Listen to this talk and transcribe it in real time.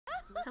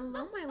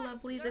Hello my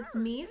lovelies, it's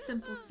me,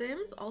 Simple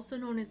Sims, also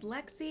known as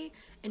Lexi,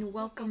 and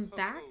welcome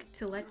back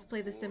to Let's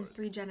Play The Sims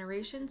 3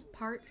 Generations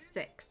Part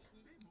 6.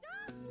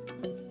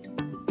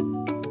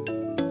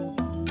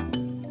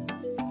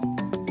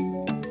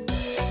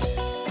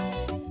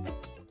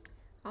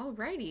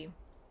 Alrighty,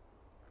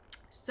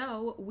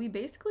 so we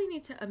basically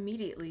need to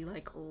immediately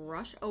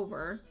rush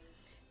over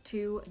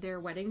to their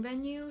wedding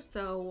venue,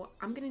 so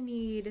I'm gonna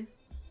need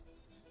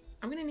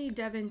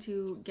Devin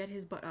to get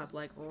his butt up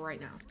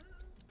right now.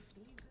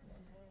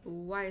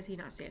 Why is he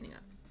not standing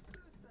up?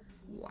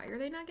 Why are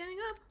they not getting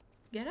up?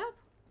 Get up.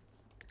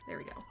 There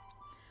we go.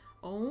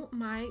 Oh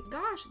my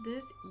gosh,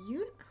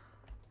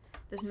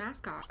 this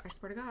mascot, I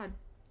swear to God.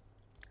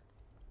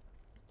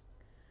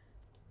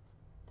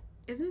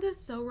 Isn't this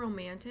so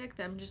romantic,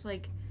 them just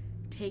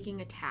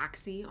taking a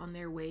taxi on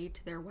their way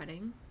to their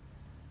wedding?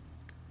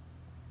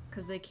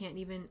 Because they can't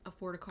even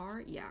afford a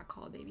car? Yeah,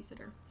 call a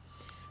babysitter.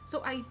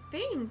 So I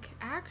think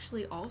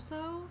actually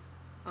also,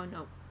 oh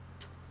no,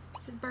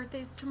 his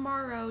birthday's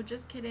tomorrow.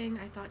 Just kidding.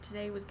 I thought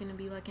today was gonna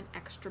be an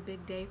extra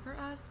big day for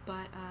us,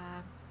 but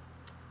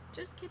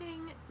just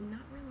kidding,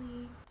 not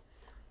really.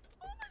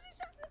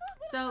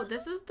 So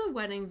this is the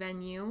wedding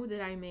venue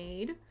that I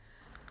made.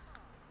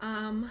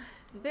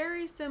 It's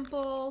very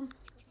simple.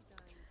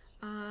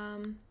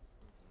 I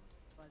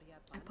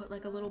put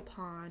a little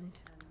pond.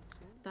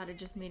 Thought it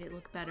just made it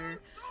look better.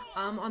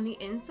 On the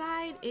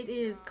inside, it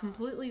is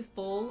completely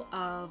full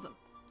of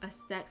a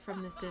set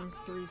from the Sims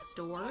 3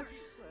 store.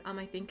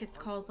 I think it's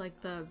called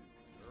the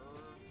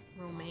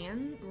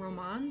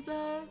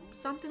Romanza,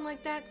 something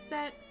like that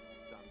set.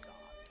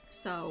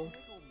 So,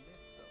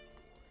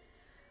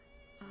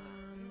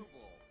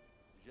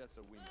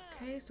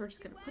 okay, so we're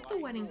just gonna put the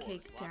wedding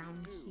cake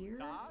down here.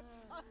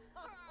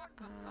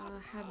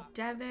 Have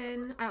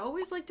Devin. I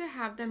always like to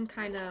have them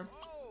kind of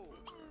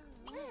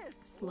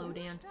slow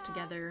dance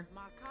together.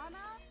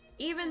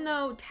 Even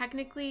though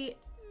technically,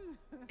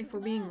 if we're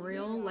being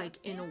real,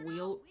 in a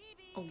real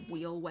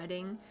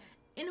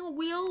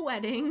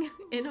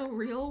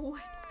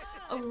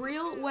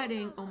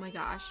wedding, oh my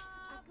gosh,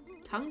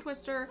 tongue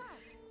twister.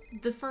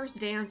 The first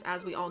dance,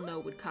 as we all know,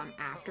 would come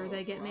after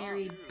they get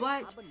married,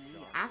 but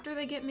after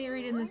they get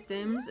married in The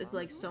Sims, it's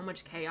so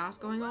much chaos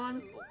going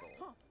on.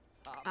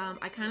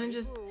 I kind of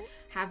just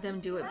have them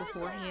do it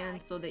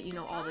beforehand so that,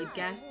 all the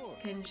guests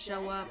can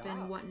show up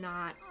and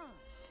whatnot.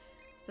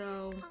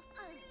 So,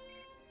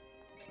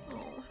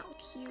 oh, how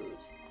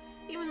cute.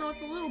 Even though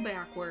it's a little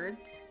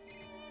backwards,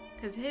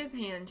 because his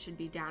hand should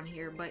be down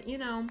here, but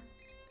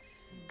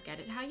get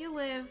it how you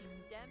live.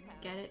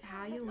 Get it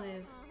how you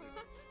live.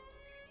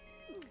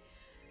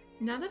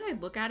 Now that I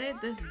look at it,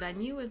 this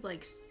venue is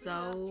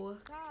so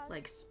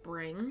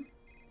spring,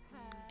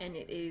 and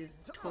it is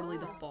totally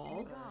the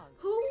fall.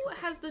 Who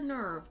has the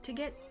nerve to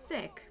get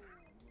sick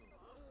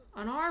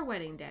on our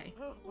wedding day?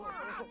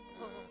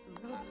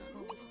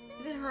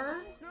 Is it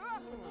her?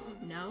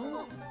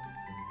 No?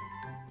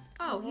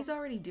 Oh, he's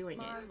already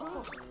doing it.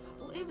 Well,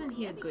 isn't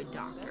he a good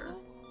doctor?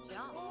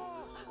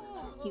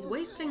 He's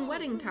wasting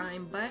wedding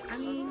time, but I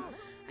mean,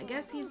 I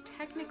guess he's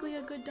technically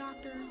a good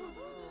doctor.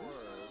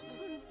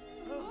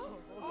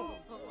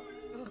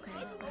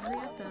 Okay, hurry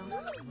up though.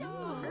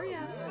 Hurry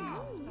up.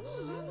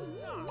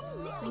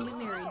 Then get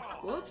married.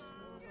 Whoops.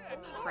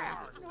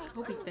 Crap.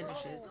 Hope he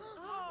finishes.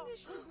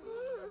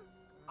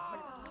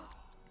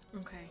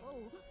 Okay.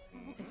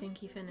 I think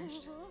he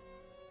finished.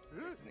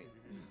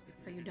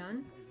 Are you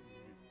done?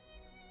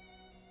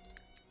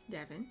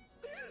 Devin?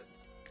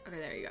 Okay,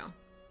 there you go.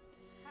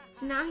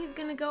 So now he's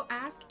gonna go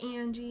ask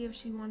Angie if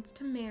she wants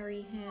to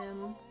marry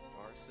him.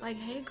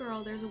 Hey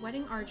girl, there's a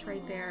wedding arch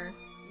right there.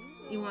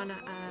 You wanna,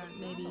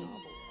 maybe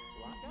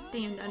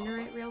stand under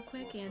it real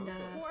quick and,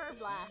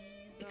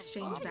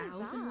 exchange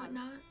vows and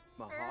whatnot?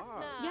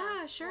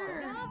 Yeah,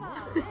 sure.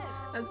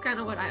 That's kind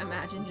of what I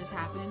imagine just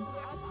happened.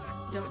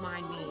 Don't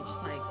mind me,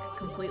 just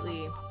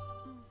completely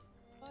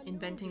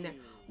inventing their...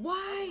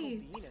 Why?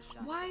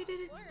 Why did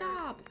it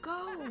stop?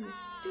 Go!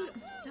 Dude,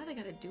 now they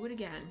gotta do it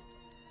again.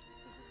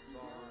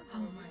 Oh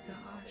my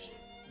gosh.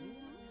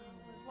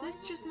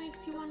 This just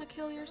makes you want to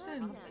kill your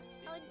Sims.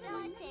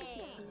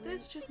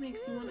 This just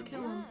makes you want to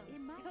kill them.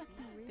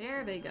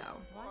 There they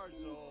go.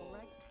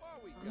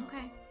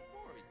 Okay.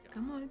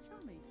 Come on.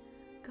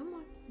 Come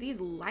on. These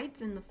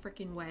lights in the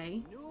freaking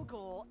way.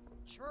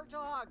 Oh my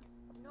god.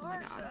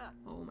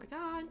 Oh my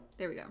god.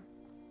 There we go.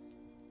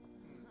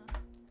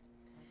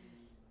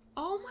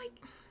 Oh my...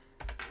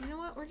 You know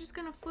what? We're just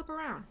gonna flip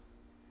around.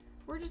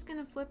 We're just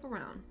gonna flip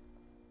around.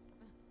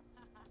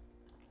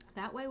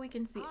 That way we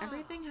can see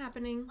everything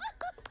happening.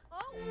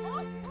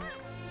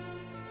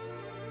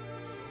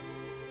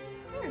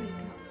 There they go.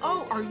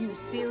 Oh, are you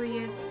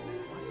serious?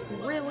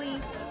 Really?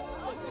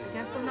 I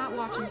guess we're not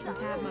watching from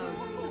tab mode.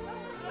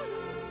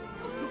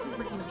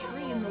 Freaking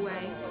tree in the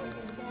way.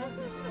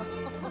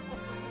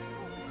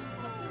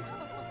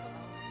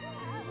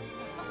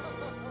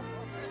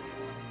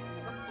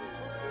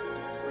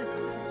 Oh my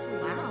god, it's so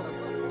loud.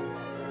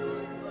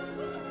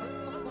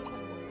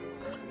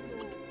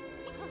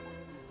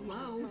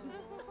 Hello?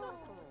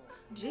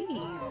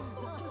 Jeez.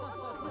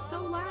 It was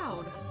so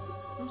loud.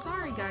 I'm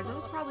sorry, guys. That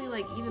was probably,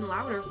 like, even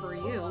louder for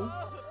you.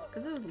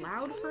 Because it was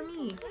loud for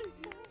me.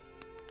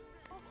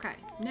 Okay,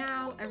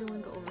 now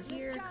everyone go over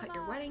here, cut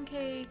your wedding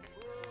cake.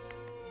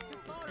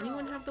 Does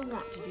anyone have the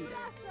want to do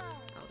that?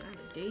 Oh, they have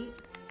a date?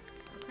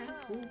 Okay,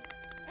 cool.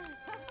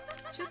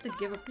 Just to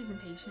give a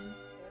presentation.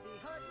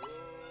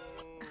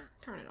 Ugh,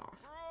 turn it off.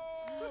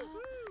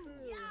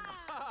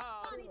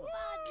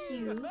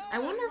 Cute. I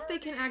wonder if they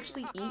can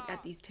actually eat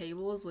at these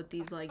tables with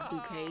these, like,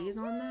 bouquets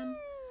on them.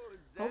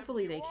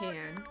 Hopefully they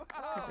can,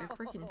 because they're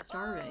freaking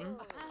starving.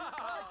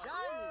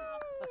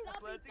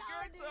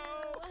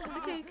 Cut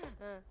the cake.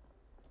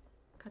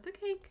 Cut the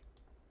cake.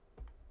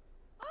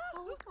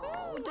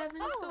 Oh,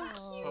 Devin is so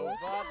cute. And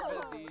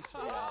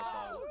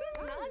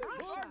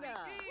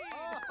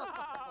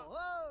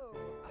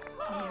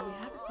there we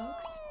have it,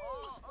 folks.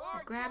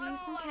 I'll grab you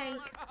some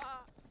cake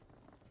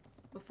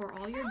before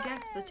all your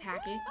guests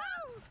attack it.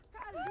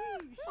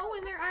 Oh,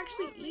 and they're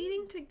actually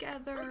eating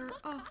together.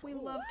 Oh, we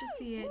love to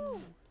see it.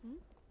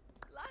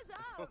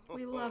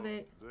 We love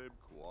it.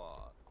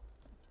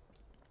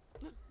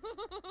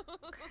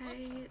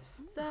 Okay,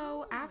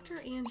 so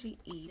after Angie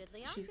eats,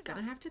 she's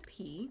gonna have to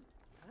pee.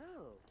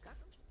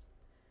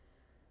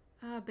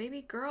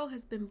 Baby girl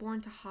has been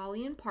born to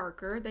Holly and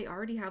Parker. They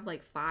already have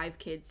like 5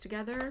 kids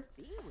together.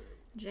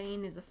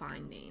 Jane is a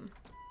fine name.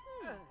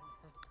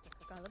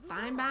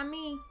 Fine by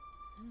me.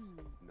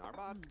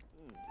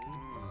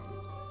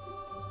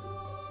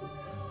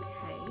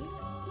 Okay,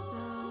 so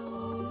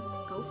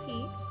go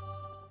pee.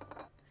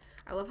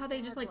 I love how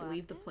they just like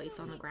leave the plates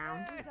on the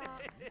ground.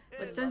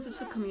 But since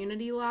it's a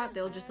community lot,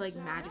 they'll just like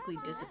magically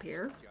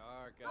disappear.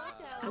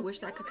 I wish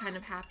that could kind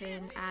of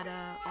happen at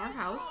our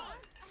house.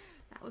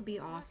 That would be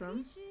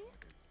awesome.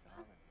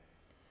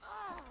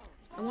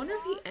 I wonder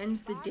if he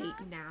ends the date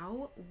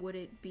now. Would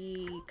it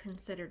be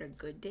considered a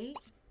good date?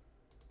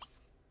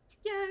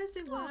 Yes,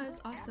 it was.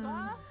 Awesome.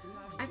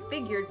 I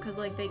figured because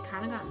like they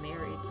kind of got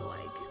married, so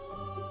like.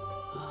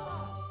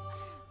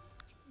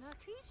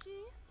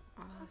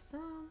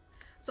 Awesome.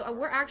 So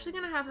we're actually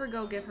going to have her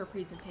go give her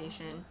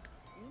presentation.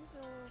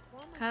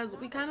 Because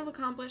we kind of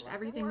accomplished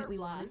everything that we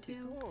wanted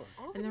to.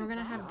 And then we're going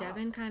to have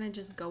Devin kind of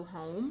just go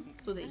home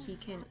so that he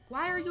can...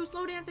 Why are you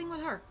slow dancing with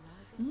her?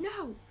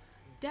 No!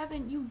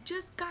 Devin, you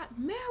just got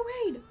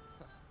married!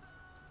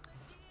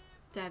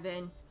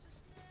 Devin.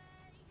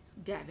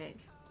 Devin.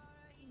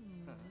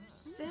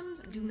 Sims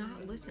do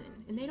not listen.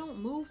 And they don't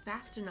move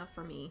fast enough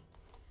for me.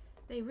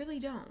 They really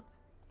don't.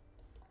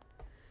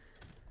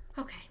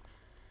 Okay.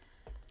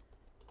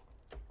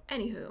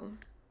 Anywho,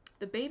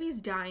 the baby's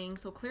dying,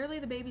 so clearly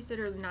the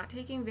babysitter is not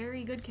taking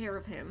very good care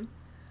of him,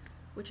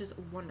 which is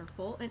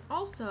wonderful. And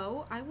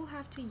also, I will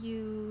have to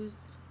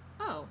use...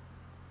 Oh.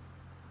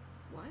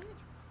 What?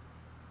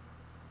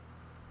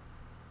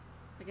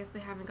 I guess they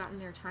haven't gotten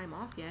their time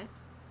off yet.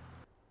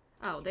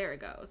 Oh, there it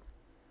goes.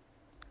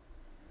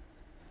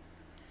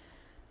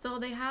 So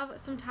they have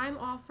some time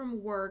off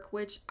from work,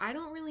 which I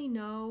don't really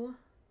know.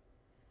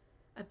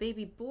 A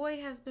baby boy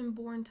has been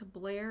born to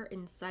Blair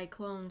in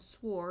Cyclone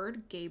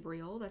Sword.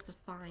 Gabriel, that's a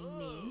fine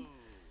name.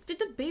 Did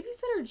the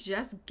babysitter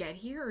just get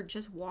here or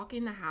just walk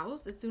in the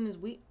house as soon as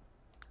we...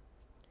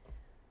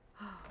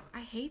 Oh,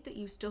 I hate that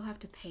you still have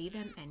to pay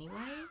them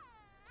anyway.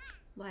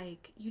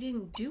 Like, you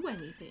didn't do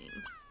anything.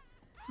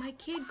 My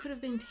kid could have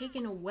been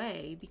taken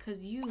away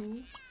because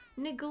you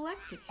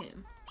neglected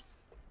him.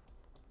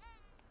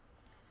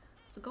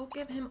 So go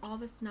give him all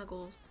the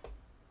snuggles.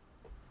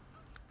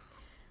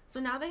 So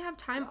now they have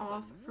time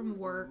off from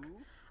work.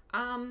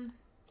 I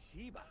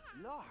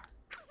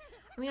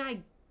mean,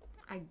 I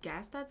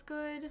guess that's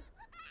good.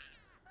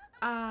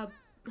 But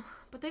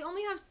they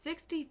only have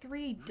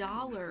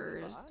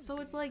 $63. So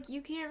it's like,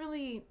 you can't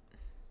really...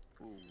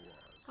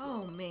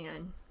 Oh,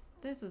 man.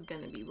 This is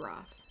gonna be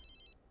rough.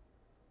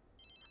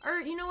 Or,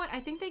 you know what? I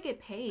think they get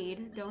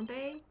paid, don't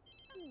they?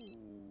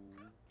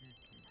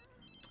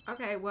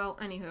 Okay, well,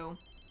 anywho.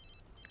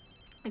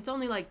 It's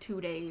only like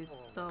 2 days,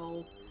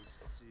 so...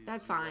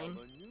 That's fine.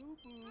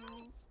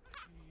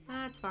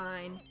 That's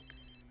fine.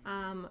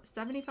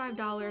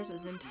 $75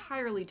 is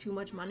entirely too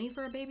much money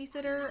for a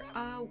babysitter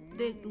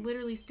that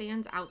literally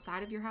stands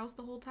outside of your house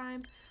the whole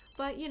time.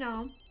 But, you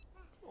know,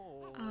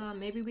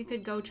 maybe we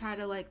could go try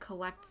to, like,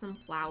 collect some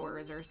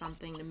flowers or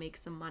something to make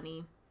some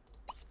money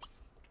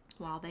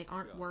while they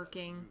aren't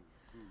working.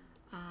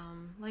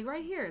 Like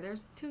right here,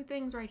 there's 2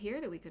 things right here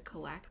that we could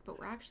collect, but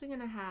we're actually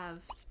gonna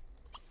have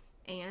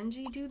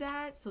Angie do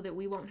that so that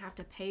we won't have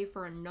to pay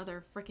for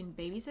another freaking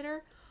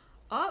babysitter.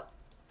 Oh,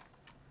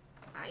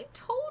 I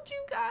told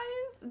you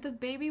guys, the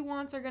baby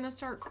wants are gonna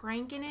start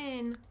cranking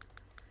in.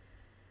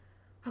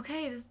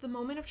 Okay, this is the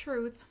moment of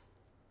truth.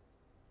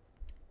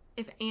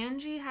 If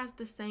Angie has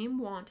the same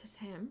want as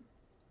him,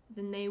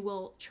 then they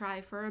will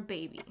try for a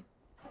baby.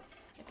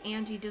 If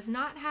Angie does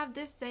not have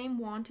this same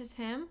want as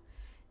him,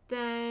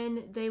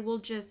 then they will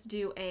just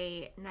do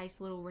a nice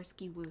little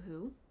risky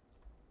woohoo.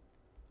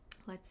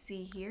 Let's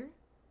see here.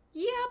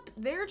 Yep,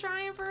 they're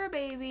trying for a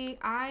baby.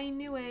 I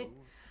knew it.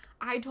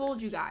 I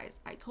told you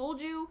guys. I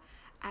told you.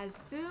 as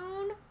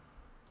soon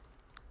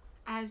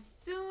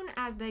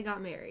as they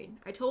got married.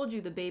 I told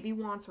you the baby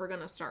wants were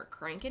gonna start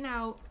cranking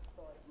out.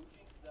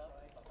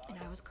 And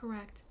I was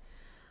correct.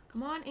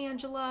 Come on,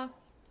 Angela.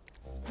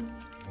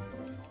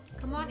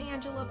 Come on,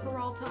 Angela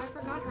Peralta. I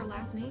forgot her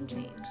last name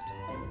changed.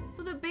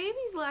 So the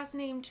baby's last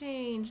name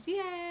changed.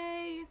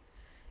 Yay!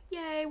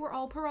 Yay, we're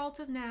all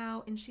Peraltas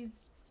now. And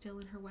she's still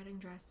in her wedding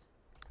dress.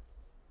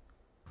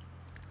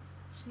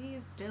 She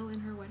is still in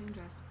her wedding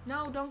dress.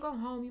 No, don't go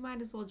home. You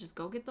might as well just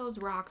go get those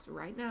rocks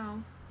right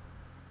now.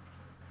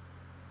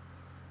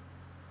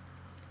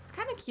 It's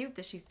kind of cute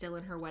that she's still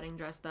in her wedding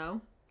dress,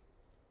 though.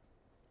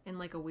 In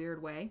like a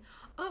weird way.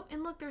 Oh,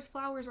 and look, there's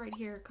flowers right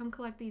here. Come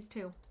collect these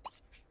too.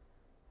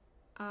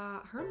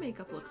 Her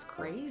makeup looks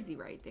crazy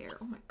right there.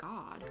 Oh my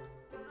god.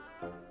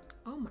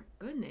 Oh my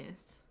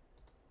goodness.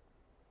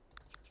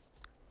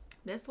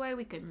 This way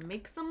we can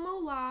make some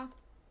moolah.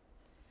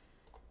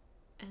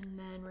 And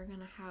then we're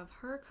gonna have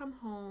her come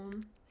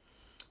home.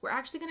 We're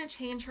actually gonna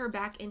change her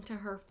back into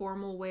her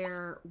formal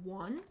wear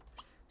 1.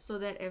 So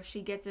that if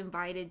she gets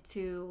invited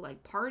to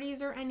like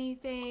parties or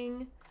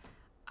anything,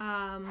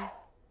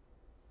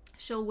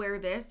 she'll wear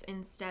this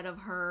instead of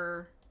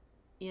her,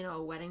 you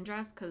know, wedding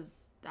dress,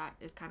 because that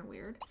is kind of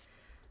weird.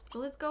 So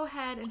let's go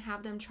ahead and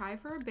have them try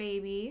for a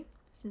baby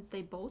since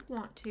they both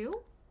want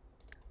to.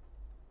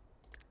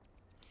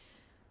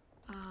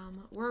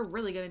 We're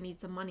really gonna need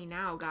some money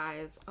now,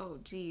 guys. Oh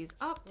geez.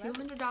 Oh,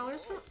 $200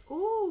 for,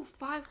 ooh,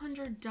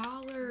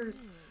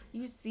 $500.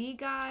 You see,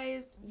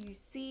 guys, you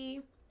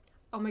see.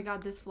 Oh my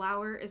god, this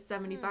flower is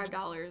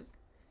 $75.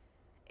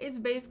 It's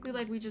basically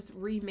like we just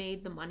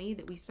remade the money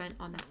that we spent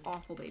on that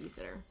awful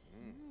babysitter.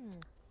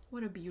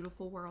 What a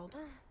beautiful world.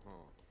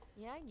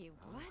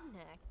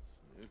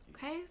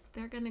 Okay, so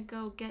they're gonna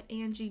go get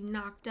Angie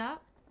knocked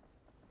up.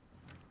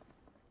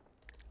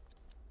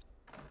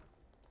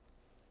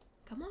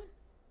 Come on.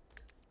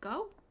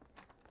 Go.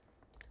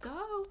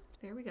 Go.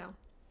 There we go.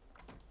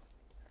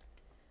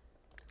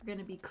 We're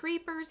gonna be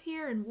creepers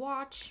here and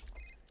watch.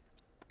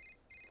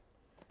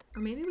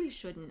 Or maybe we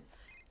shouldn't.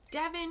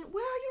 Devin,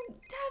 where are you?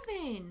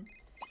 Devin!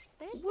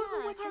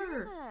 Woohoo with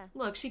her.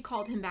 Look, she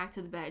called him back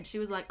to the bed. She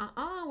was like,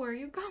 where are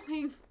you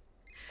going?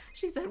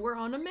 She said, we're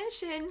on a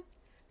mission.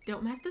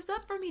 Don't mess this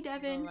up for me,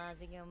 Devin.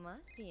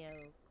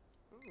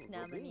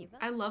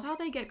 I love how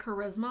they get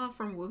charisma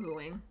from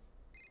woohooing.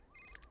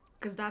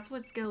 Because that's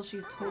what skill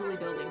she's totally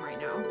building right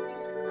now.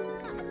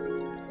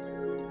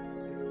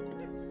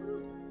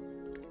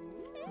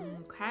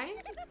 Okay.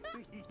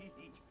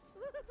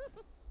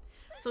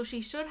 So she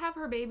should have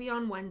her baby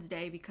on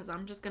Wednesday because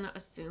I'm just going to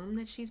assume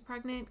that she's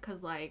pregnant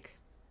because, like,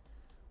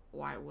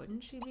 why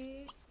wouldn't she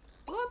be?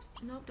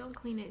 Whoops. Nope, don't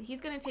clean it.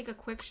 He's going to take a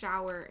quick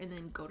shower and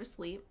then go to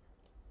sleep.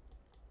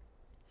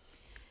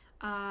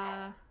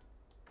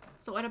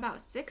 So at about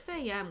 6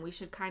 a.m. we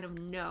should kind of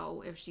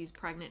know if she's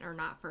pregnant or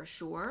not for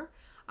sure.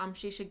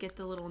 She should get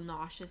the little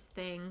nauseous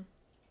thing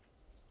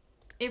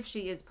if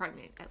she is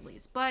pregnant at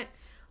least. But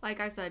like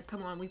I said,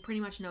 come on, we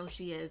pretty much know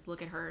she is.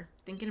 Look at her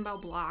thinking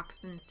about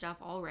blocks and stuff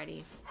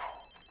already.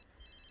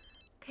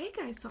 Okay,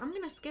 guys, so I'm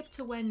gonna skip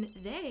to when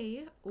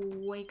they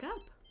wake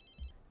up.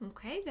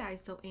 Okay,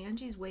 guys, so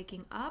Angie's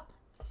waking up.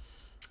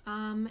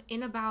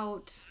 In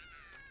about,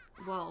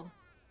 well,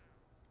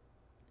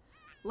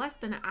 less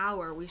than an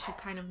hour, we should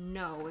kind of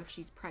know if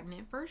she's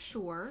pregnant for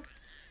sure.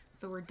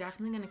 So we're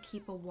definitely gonna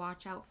keep a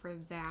watch out for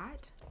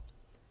that.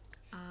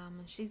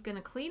 She's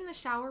gonna clean the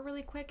shower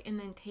really quick and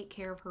then take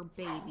care of her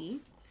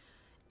baby.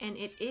 And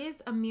it is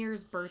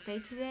Ahmir's birthday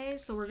today,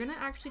 so we're gonna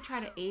actually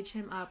try to age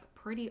him up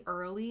pretty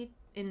early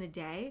in the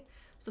day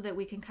so that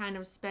we can kind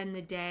of spend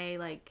the day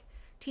like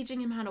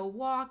teaching him how to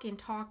walk and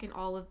talk and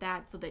all of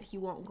that so that he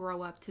won't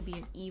grow up to be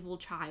an evil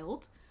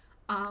child.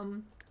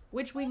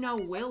 Which we know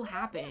will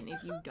happen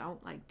if you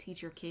don't like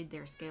teach your kid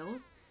their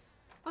skills.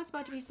 Oh, it's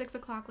about to be 6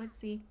 o'clock. Let's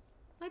see.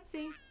 Let's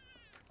see.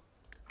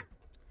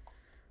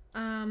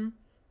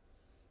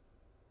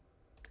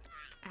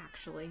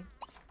 Actually,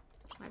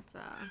 let's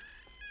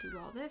do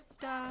all this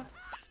stuff.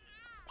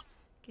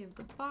 Give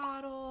the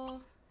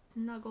bottle,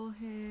 snuggle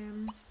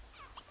him,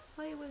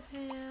 play with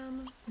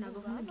him,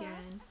 snuggle him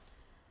again.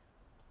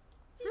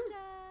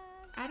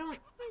 I don't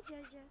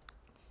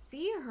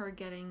see her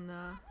getting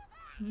the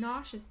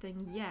nauseous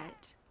thing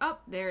yet. Oh,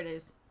 there it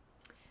is.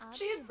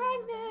 She's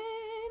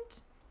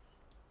pregnant.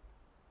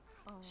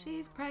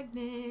 She's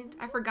pregnant.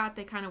 I forgot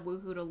they kind of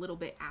woohooed a little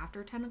bit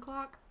after 10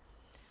 o'clock.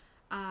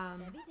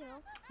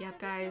 Yep,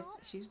 guys,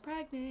 she's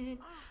pregnant.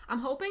 I'm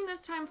hoping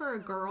this time for a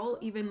girl,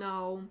 even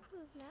though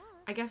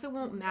I guess it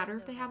won't matter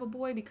if they have a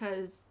boy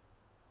because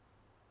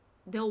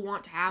they'll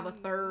want to have a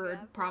third,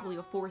 probably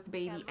a fourth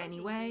baby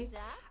anyway.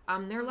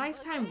 Their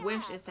lifetime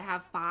wish is to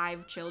have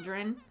 5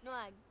 children.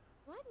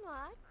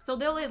 So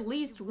they'll at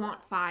least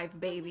want 5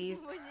 babies.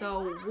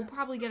 So we'll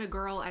probably get a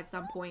girl at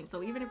some point.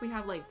 So even if we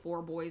have like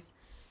 4 boys,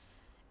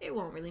 it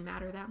won't really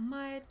matter that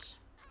much.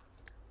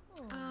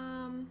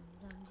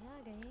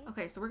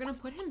 Okay, so we're gonna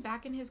put him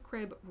back in his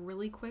crib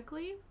really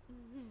quickly.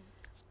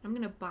 I'm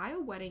gonna buy a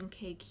wedding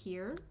cake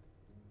here.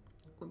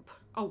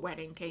 a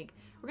wedding cake.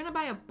 We're gonna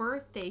buy a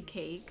birthday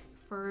cake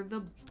for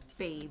the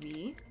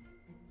baby.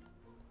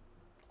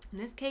 And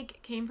this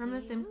cake came from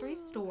the Sims 3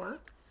 store.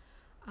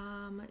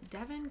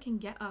 Devin can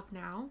get up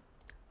now.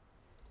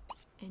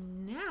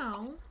 And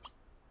now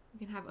we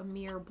can have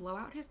Ahmir blow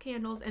out his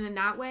candles. And then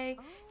that way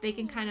they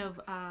can kind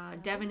of,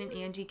 Devin and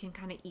Angie can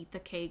kind of eat the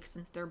cake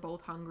since they're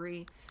both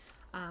hungry.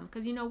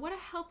 Because, you know, what a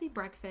healthy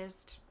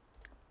breakfast.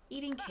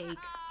 Eating cake.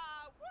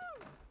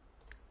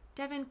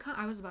 Devin,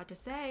 I was about to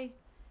say,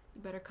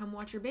 you better come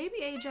watch your baby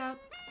age up.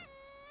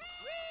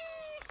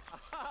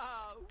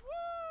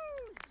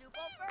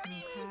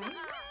 Okay.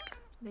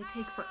 They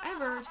take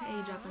forever to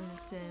age up in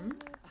The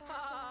Sims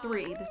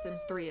 3. The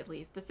Sims 3 at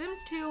least. The Sims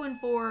 2 and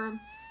 4,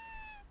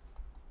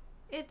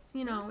 it's,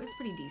 you know, it's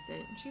pretty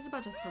decent. She's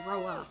about to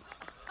throw up.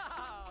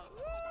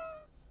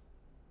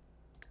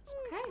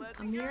 Okay,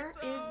 Ahmir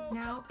is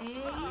now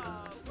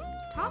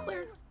a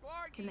toddler.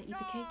 Can they eat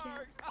the cake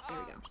yet? There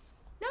we go.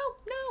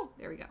 No,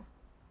 there we go.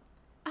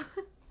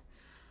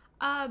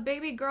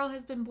 Baby girl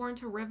has been born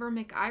to River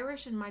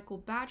McIrish and Michael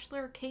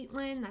Batchelor.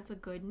 Caitlin, that's a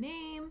good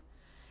name.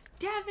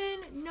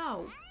 Devin,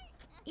 no.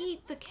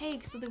 Eat the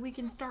cake so that we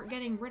can start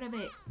getting rid of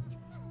it.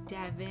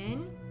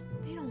 Devin,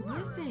 they don't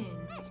listen.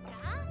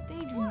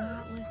 They do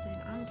not listen,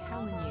 I'm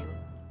telling you.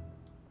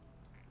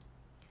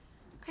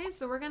 Okay,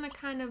 so we're gonna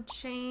kind of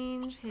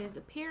change his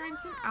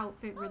appearance and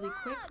outfit really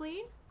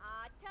quickly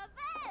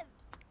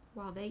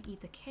while they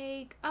eat the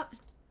cake. Oh,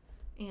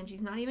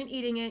 Angie's not even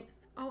eating it.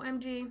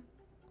 OMG.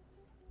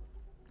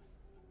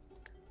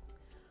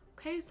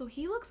 Okay, so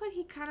he looks like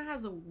he kind of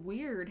has a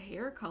weird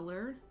hair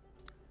color.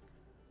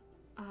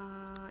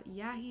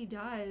 Yeah, he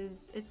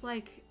does. It's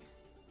like,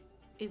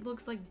 it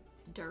looks like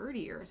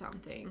dirty or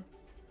something.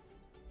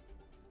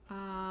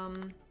 I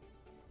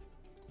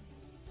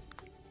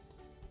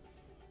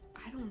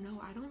don't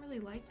know. I don't really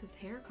like this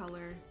hair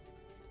color.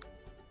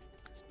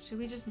 Should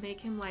we just make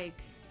him like...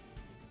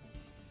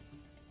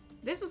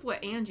 This is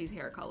what Angie's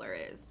hair color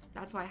is.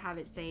 That's why I have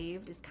it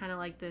saved. It's kind of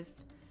like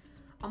this,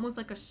 almost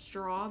like a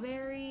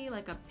strawberry,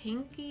 like a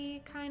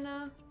pinky kind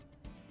of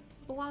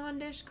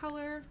blondish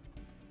color.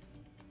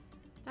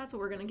 That's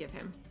what we're gonna give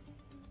him.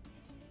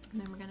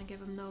 And then we're gonna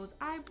give him those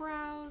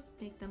eyebrows,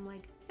 make them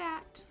like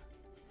that.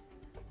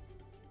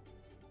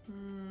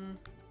 And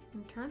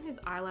turn his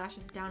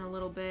eyelashes down a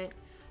little bit.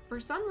 For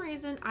some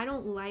reason, I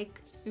don't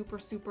like super,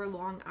 super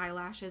long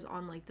eyelashes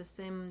on like the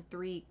Sim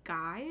 3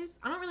 guys.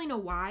 I don't really know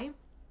why,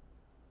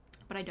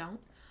 but I don't.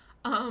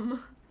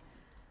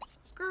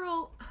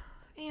 Girl,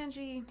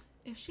 Angie,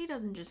 if she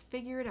doesn't just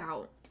figure it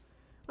out,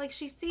 like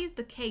she sees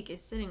the cake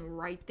is sitting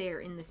right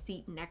there in the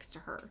seat next to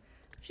her.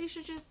 She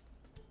should just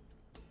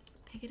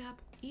pick it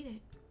up, eat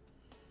it.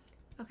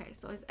 Okay,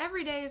 so his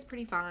everyday is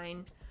pretty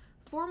fine.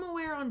 Formal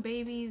wear on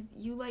babies,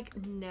 you like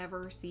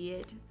never see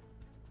it.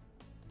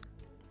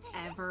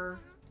 Ever.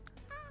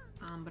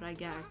 But I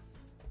guess.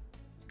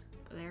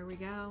 There we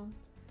go.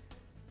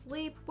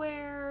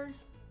 Sleepwear.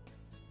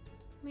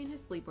 I mean, his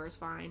sleepwear is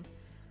fine.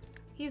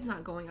 He's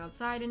not going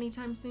outside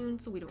anytime soon,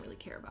 so we don't really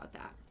care about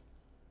that.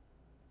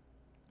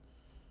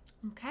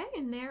 Okay,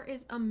 and there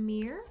is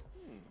Ahmir.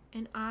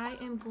 And I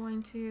am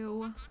going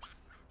to...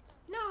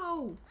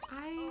 No!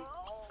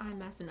 I'm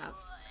messing up.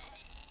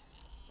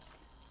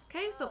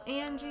 Okay, so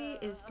Angie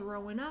is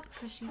throwing up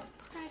because she's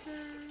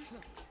preggers.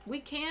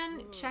 We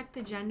can check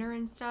the gender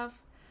and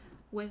stuff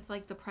with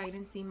like the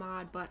pregnancy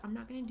mod, but I'm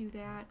not going to do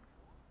that.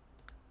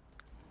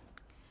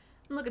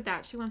 And look at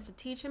that. She wants to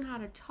teach him how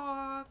to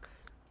talk.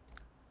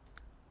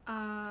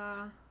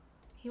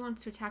 He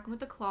wants to attack him with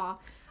the claw.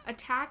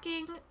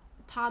 Attacking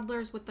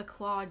toddlers with the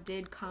claw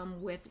did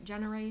come with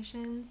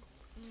generations.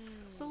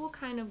 So we'll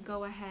kind of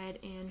go ahead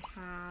and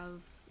have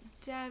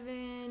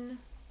Devin,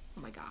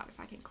 oh my god, if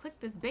I can click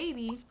this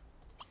baby,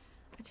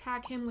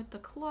 attack him with the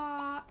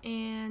claw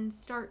and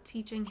start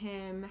teaching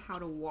him how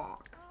to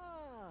walk.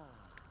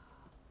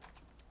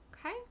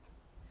 Okay.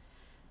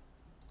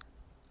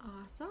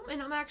 Awesome.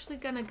 And I'm actually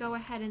gonna go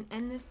ahead and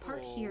end this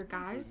part here,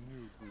 guys,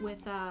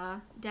 with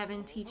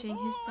Devin teaching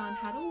his son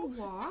how to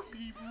walk.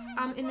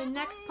 In the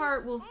next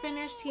part, we'll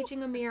finish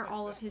teaching Ahmir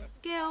all of his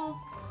skills.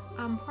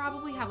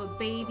 Probably have a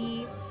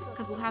baby,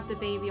 because we'll have the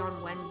baby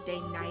on Wednesday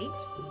night.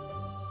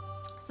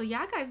 So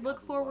yeah, guys,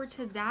 look forward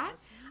to that.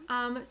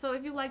 So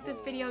if you like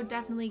this video,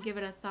 definitely give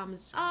it a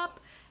thumbs up.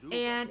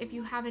 And if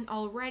you haven't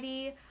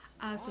already,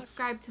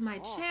 subscribe to my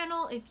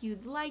channel if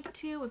you'd like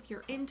to. If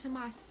you're into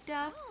my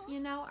stuff, you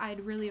know, I'd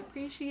really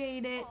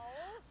appreciate it.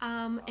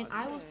 And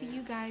I will see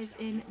you guys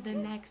in the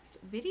next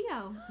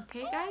video.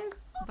 Okay, guys?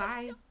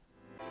 Bye.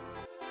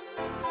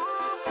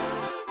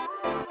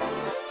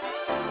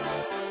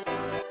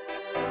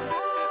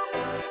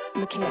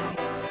 Mackay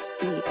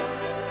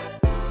Beats.